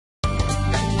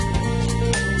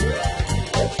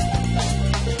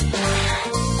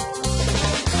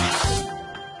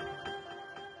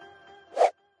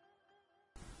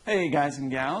Hey guys and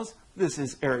gals, this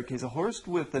is Eric Hazelhorst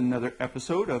with another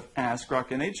episode of Ask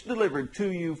Rockin' H, delivered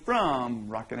to you from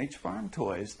Rockin' H Farm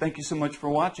Toys. Thank you so much for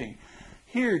watching.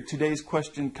 Here, today's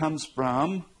question comes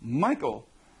from Michael.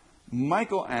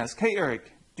 Michael asks, hey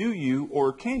Eric, do you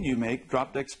or can you make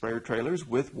drop deck sprayer trailers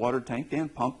with water tank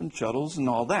and pump and shuttles and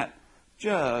all that?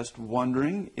 Just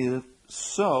wondering, if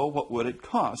so, what would it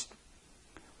cost?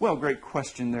 Well, great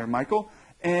question there, Michael.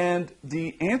 And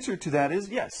the answer to that is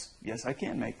yes. Yes, I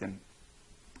can make them.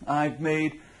 I've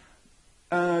made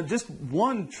just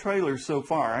one trailer so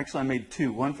far. Actually, I made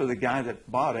two. One for the guy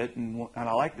that bought it, and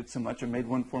I liked it so much I made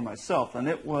one for myself. And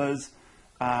it was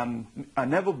a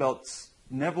Neville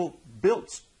built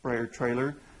sprayer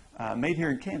trailer made here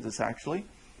in Kansas, actually.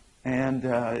 And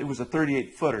it was a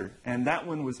 38-footer. And that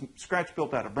one was scratch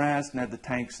built out of brass and had the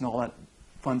tanks and all that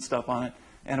fun stuff on it.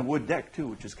 And a wood deck, too,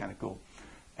 which is kind of cool.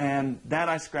 And that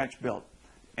I scratch built.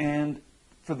 And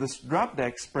for the drop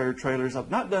deck sprayer trailers,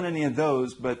 I've not done any of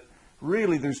those, but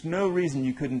really there's no reason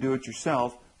you couldn't do it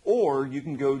yourself, or you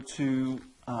can go to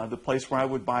the place where I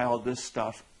would buy all this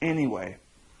stuff anyway.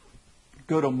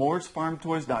 Go to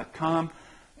mooresfarmtoys.com,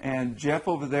 and Jeff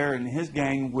over there and his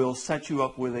gang will set you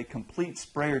up with a complete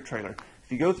sprayer trailer.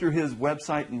 If you go through his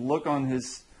website and look through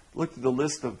the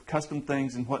list of custom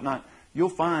things and whatnot, you'll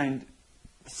find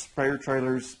sprayer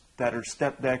trailers that are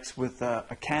step decks with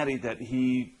a caddy that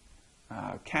he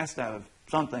cast out of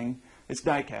something. It's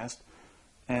die cast,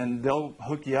 and they'll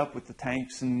hook you up with the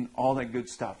tanks and all that good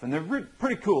stuff. And they're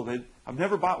pretty cool. I've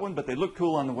never bought one, but they look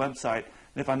cool on the website.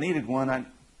 And if I needed one, I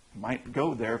might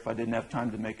go there if I didn't have time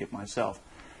to make it myself.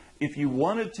 If you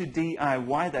wanted to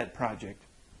DIY that project,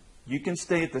 you can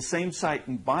stay at the same site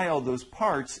and buy all those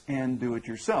parts and do it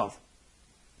yourself.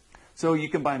 So you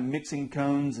can buy mixing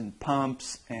cones and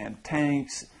pumps and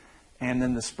tanks, and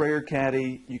then the sprayer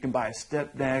caddy. You can buy a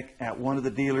step deck at one of the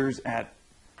dealers at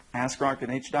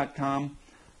AskRockinH.com.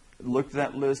 Look at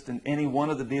that list, and any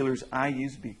one of the dealers I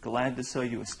use would be glad to sell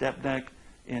you a step deck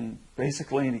in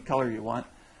basically any color you want,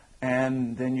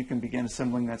 and then you can begin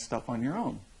assembling that stuff on your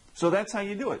own. So that's how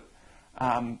you do it.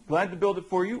 Glad to build it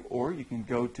for you, or you can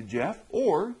go to Jeff,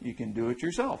 or you can do it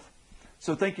yourself.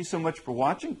 So thank you so much for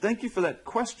watching. Thank you for that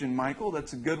question, Michael.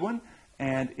 That's a good one.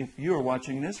 And if you are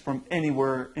watching this from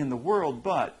anywhere in the world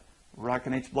but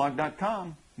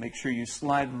rockinhblog.com, make sure you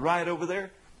slide right over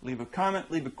there, leave a comment,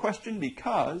 leave a question,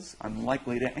 because I'm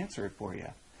likely to answer it for you.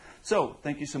 So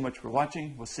thank you so much for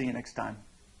watching. We'll see you next time.